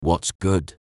What's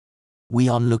good? We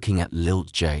are looking at Lil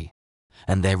Tjay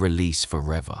and their release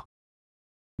Forever.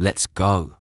 Let's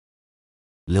go.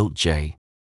 Lil Tjay,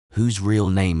 whose real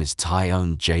name is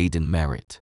Tyrone Jaden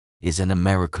Merritt, is an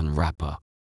American rapper,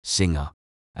 singer,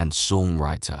 and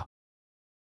songwriter.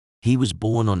 He was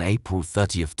born on April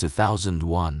 30,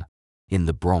 2001, in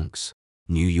the Bronx,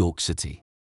 New York City.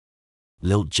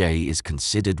 Lil Tjay is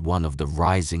considered one of the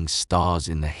rising stars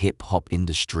in the hip-hop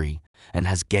industry and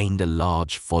has gained a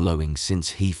large following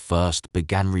since he first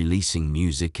began releasing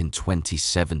music in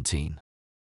 2017.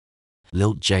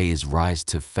 Lil Tjay's rise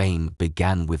to fame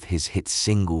began with his hit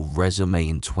single Resume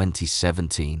in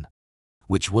 2017,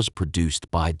 which was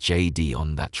produced by JD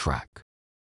on that track.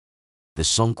 The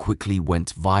song quickly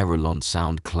went viral on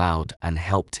SoundCloud and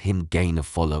helped him gain a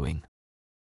following.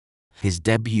 His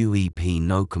debut EP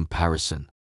No Comparison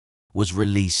was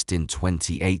released in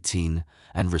 2018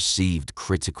 and received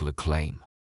critical acclaim.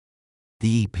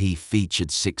 The EP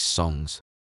featured 6 songs,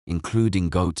 including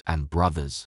Goat and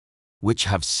Brothers, which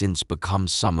have since become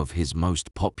some of his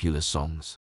most popular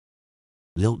songs.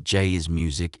 Lil Tjay's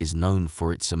music is known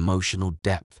for its emotional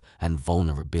depth and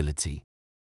vulnerability.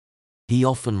 He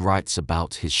often writes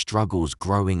about his struggles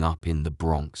growing up in the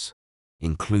Bronx,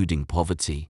 including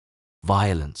poverty,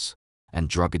 violence, and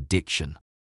drug addiction.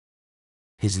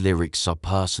 His lyrics are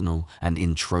personal and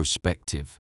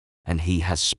introspective, and he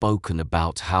has spoken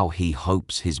about how he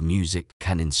hopes his music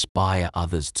can inspire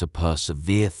others to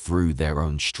persevere through their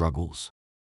own struggles.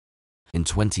 In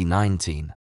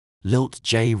 2019, Lil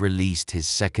Tjay released his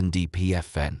second EP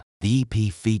FN. The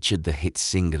EP featured the hit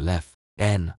single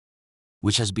FN,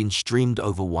 which has been streamed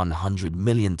over 100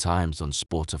 million times on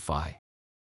Spotify.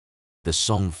 The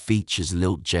song features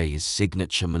Lil Tjay's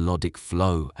signature melodic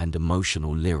flow and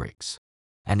emotional lyrics,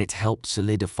 and it helped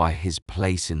solidify his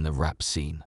place in the rap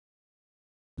scene.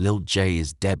 Lil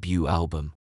Tjay's debut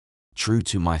album, True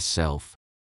to Myself,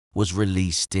 was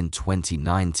released in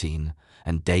 2019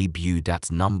 and debuted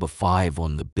at number 5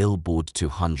 on the Billboard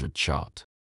 200 chart.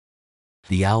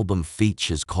 The album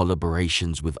features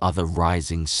collaborations with other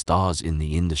rising stars in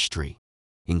the industry,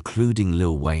 including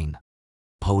Lil Wayne,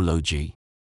 Polo G,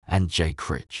 and Jay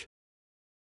Critch.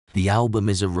 The album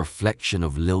is a reflection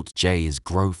of Lil Tjay's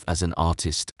growth as an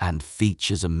artist and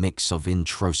features a mix of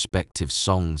introspective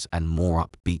songs and more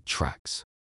upbeat tracks.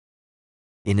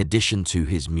 In addition to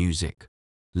his music,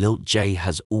 Lil Tjay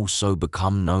has also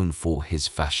become known for his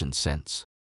fashion sense.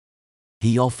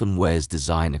 He often wears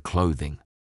designer clothing,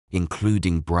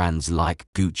 including brands like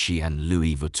Gucci and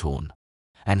Louis Vuitton,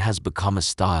 and has become a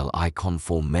style icon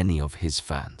for many of his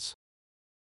fans.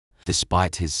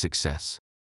 Despite his success,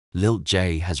 Lil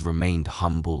Tjay has remained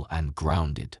humble and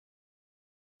grounded.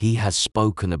 He has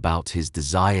spoken about his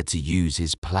desire to use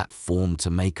his platform to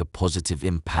make a positive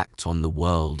impact on the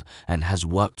world and has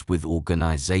worked with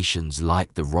organizations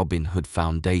like the Robin Hood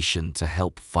Foundation to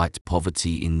help fight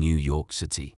poverty in New York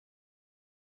City.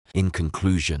 In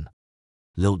conclusion,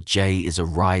 Lil Tjay is a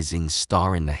rising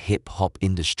star in the hip-hop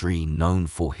industry known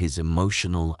for his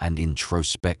emotional and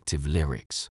introspective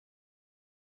lyrics.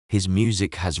 His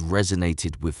music has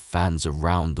resonated with fans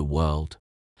around the world,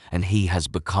 and he has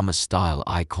become a style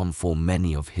icon for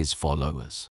many of his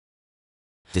followers.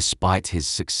 Despite his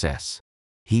success,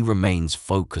 he remains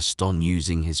focused on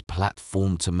using his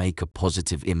platform to make a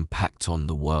positive impact on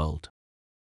the world.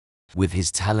 With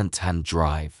his talent and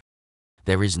drive,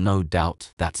 there is no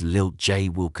doubt that Lil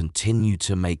Tjay will continue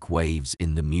to make waves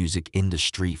in the music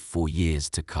industry for years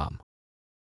to come.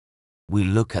 We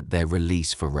look at their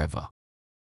release Forever.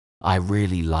 I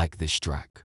really like this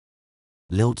track.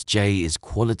 Lil Tjay's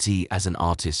quality as an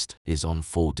artist is on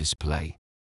full display.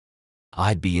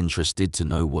 I'd be interested to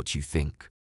know what you think.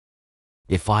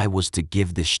 If I was to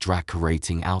give this track a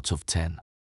rating out of 10,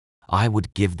 I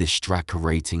would give this track a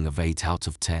rating of 8 out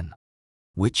of 10,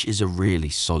 which is a really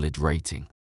solid rating.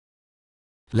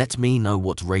 Let me know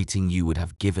what rating you would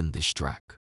have given this track.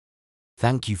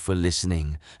 Thank you for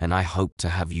listening, and I hope to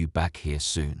have you back here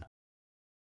soon.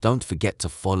 Don't forget to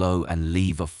follow and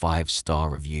leave a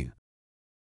 5-star review.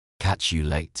 Catch you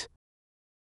late.